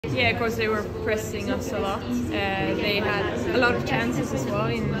Yeah, of course they were pressing us a lot. They had a lot of chances as well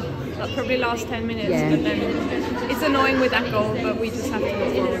in probably last 10 minutes. Yeah. But then it's annoying with that goal, but we just have to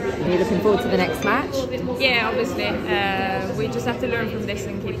go forward. Are you looking forward to the next match? Yeah, obviously. We just have to learn from this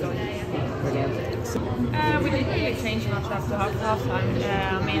and keep going. Brilliant. We didn't really change much after half time.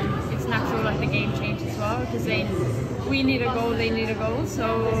 I mean, it's natural that the game changed as well because we need a goal, they need a goal.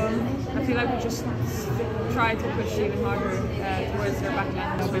 So I feel like we just try to push even harder towards their back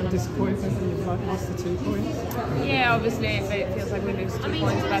line. A bit disappointed that you've lost the 2 points. Yeah, obviously it feels like we lose 2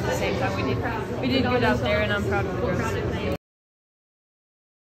 points, but at the same time we did good out there, and I'm proud of the girls.